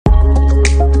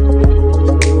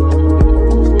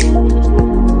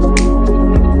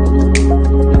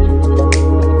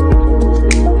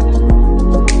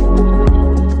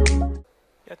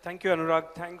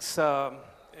Anurag. Thanks,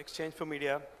 Exchange for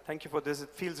Media. Thank you for this. It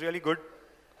feels really good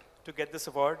to get this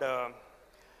award.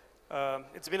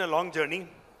 It's been a long journey,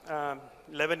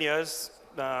 11 years.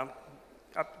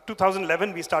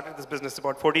 2011, we started this business,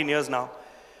 about 14 years now.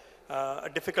 A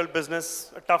difficult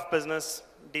business, a tough business,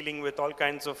 dealing with all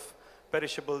kinds of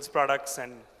perishables, products,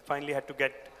 and finally had to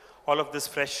get all of this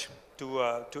fresh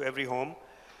to every home.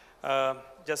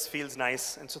 Just feels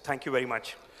nice, and so thank you very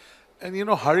much. And you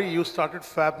know, Hari, you started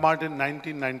FabMart in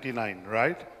 1999,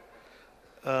 right?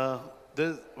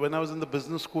 When I was in the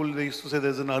business school, they used to say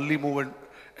there's an early mover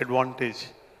advantage.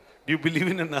 Do you believe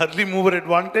in an early mover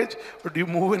advantage, or do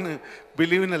you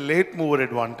believe in a late mover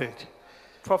advantage?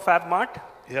 For FabMart?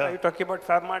 Yeah. Are you talking about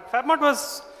FabMart? FabMart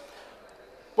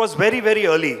was very, very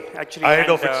early, actually. Ahead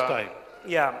of its time.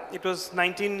 Yeah, it was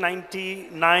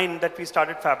 1999 that we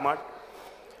started FabMart.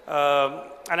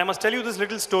 And I must tell you this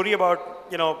little story about,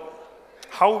 you know,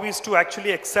 how we used to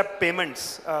actually accept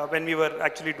payments when we were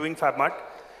actually doing FabMart.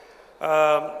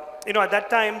 You know, at that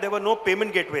time, there were no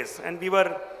payment gateways, and we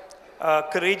were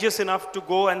courageous enough to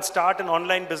go and start an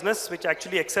online business which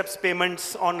actually accepts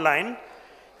payments online.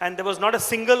 And there was not a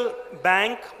single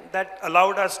bank that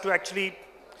allowed us to actually,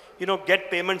 you know, get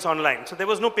payments online. So there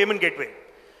was no payment gateway.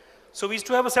 So we used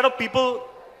to have a set of people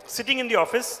sitting in the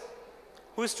office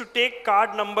who used to take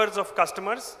card numbers of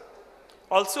customers,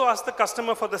 also ask the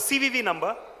customer for the CVV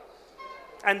number,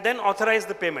 and then authorize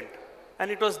the payment. And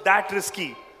it was that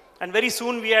risky. And very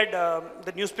soon we had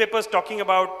the newspapers talking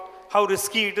about how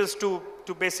risky it is to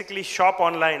basically shop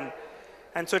online.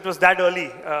 And so it was that early,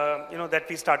 you know, that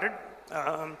we started.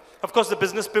 Of course, the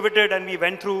business pivoted, and we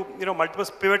went through, you know, multiple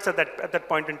pivots at that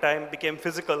point in time, became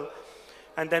physical,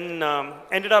 and then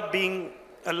ended up being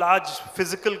a large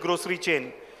physical grocery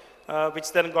chain,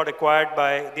 which then got acquired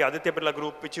by the Aditya Birla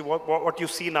Group, which is what you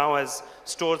see now as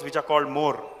stores which are called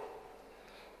More.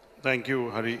 Thank you,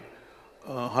 Hari.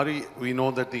 Hari, we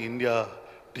know that the India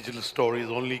digital store is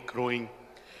only growing.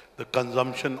 The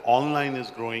consumption online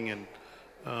is growing, and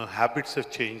habits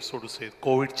have changed, so to say.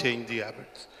 COVID changed the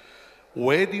habits.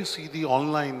 Where do you see the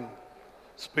online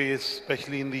space,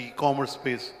 especially in the e-commerce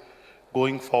space,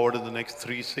 going forward in the next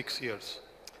 3-6 years?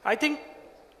 I think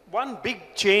one big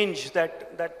change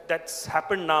that's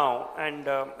happened now, and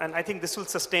I think this will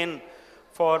sustain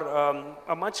for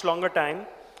a much longer time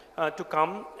to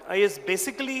come, is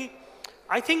basically,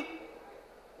 I think,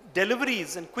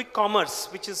 deliveries and quick commerce,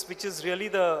 which is really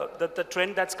the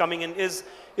trend that's coming in, is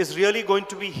really going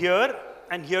to be here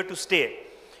and here to stay.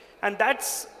 And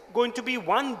that's going to be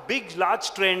one big,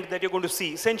 large trend that you're going to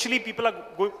see. Essentially, people are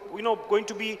going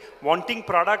to be wanting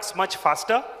products much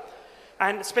faster.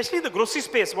 And especially the grocery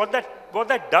space, what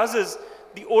that does is,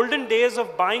 the olden days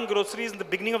of buying groceries in the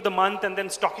beginning of the month and then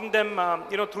stocking them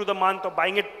you know, through the month, or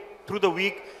buying it through the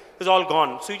week, is all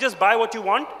gone. So you just buy what you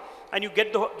want, and you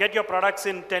get your products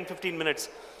in 10-15 minutes.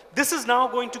 This is now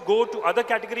going to go to other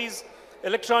categories,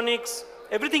 electronics,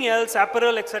 everything else,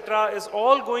 apparel, etc., is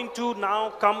all going to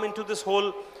now come into this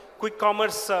whole quick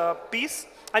commerce piece.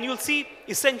 And you'll see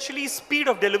essentially speed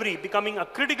of delivery becoming a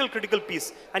critical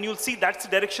piece. And you'll see that's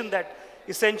the direction that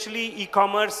essentially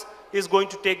e-commerce is going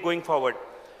to take going forward.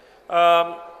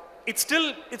 It's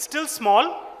still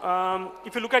small.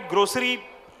 If you look at grocery,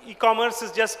 e-commerce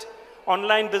is just,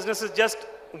 online business is just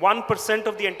 1%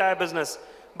 of the entire business.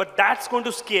 But that's going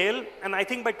to scale, and I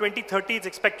think by 2030 it's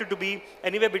expected to be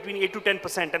anywhere between 8 to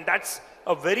 10%, and that's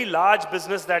a very large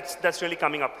business that's really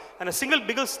coming up. And a single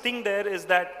biggest thing there is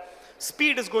that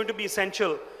speed is going to be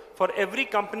essential for every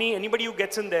company, anybody who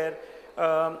gets in there.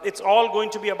 It's all going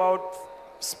to be about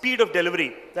speed of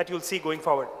delivery that you'll see going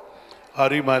forward.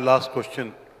 Hari, my last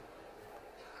question.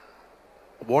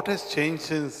 What has changed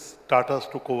since Tata's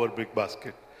took over Big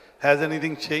Basket? Has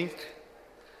anything changed?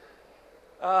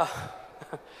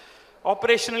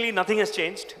 Operationally, nothing has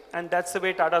changed, and that's the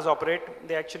way Tatas operate.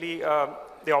 They actually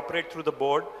they operate through the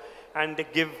board, and they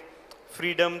give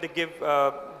freedom. They give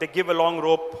a long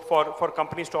rope for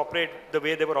companies to operate the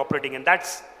way they were operating,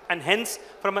 and hence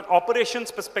from an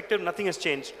operations perspective, nothing has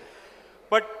changed.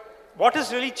 But what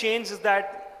has really changed is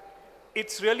that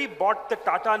it's really brought the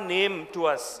Tata name to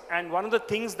us, and one of the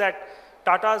things that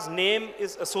Tata's name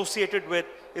is associated with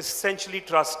is essentially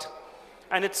trust,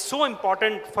 and it's so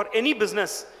important for any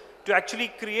business to actually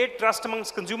create trust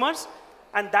amongst consumers,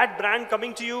 and that brand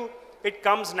coming to you, it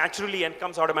comes naturally and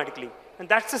comes automatically. And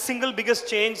that's the single biggest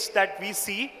change that we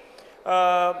see.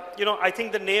 You know, I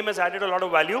think the name has added a lot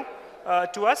of value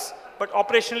to us, but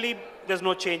operationally, there's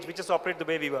no change. We just operate the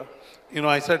way we were. You know,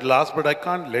 I said last, but I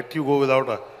can't let you go without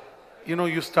a, you know,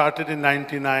 you started in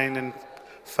 99 and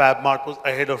FabMart was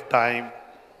ahead of time.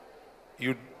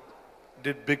 You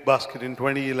did Big Basket in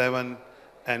 2011,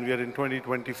 and we are in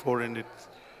 2024, and it's,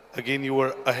 again, you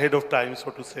were ahead of time,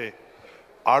 so to say.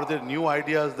 Are there new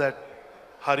ideas that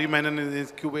Hari Menon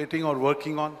is incubating or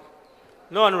working on?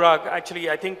 No, Anurag, actually,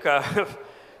 I think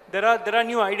there are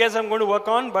new ideas I'm going to work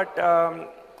on, but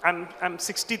I'm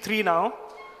 63 now,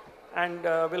 and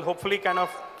will hopefully kind of,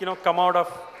 come out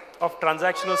of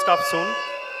transactional stuff soon.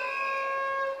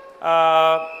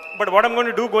 But what I'm going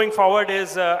to do going forward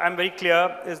is, I'm very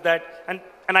clear, is that, and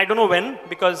I don't know when,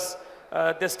 because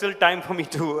there's still time for me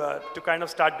to kind of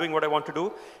start doing what I want to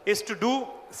do, is to do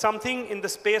something in the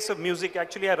space of music.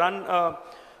 Actually, I run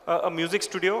a music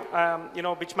studio,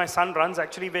 which my son runs,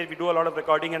 actually, where we do a lot of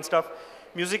recording and stuff.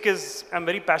 Music is, I'm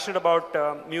very passionate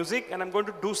about music, and I'm going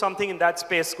to do something in that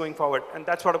space going forward, and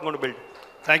that's what I'm going to build.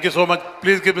 Thank you so much.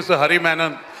 Please give Mr. Hari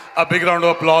Menon a big round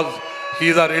of applause. He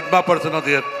is our IDMA person of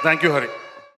the year. Thank you, Hari.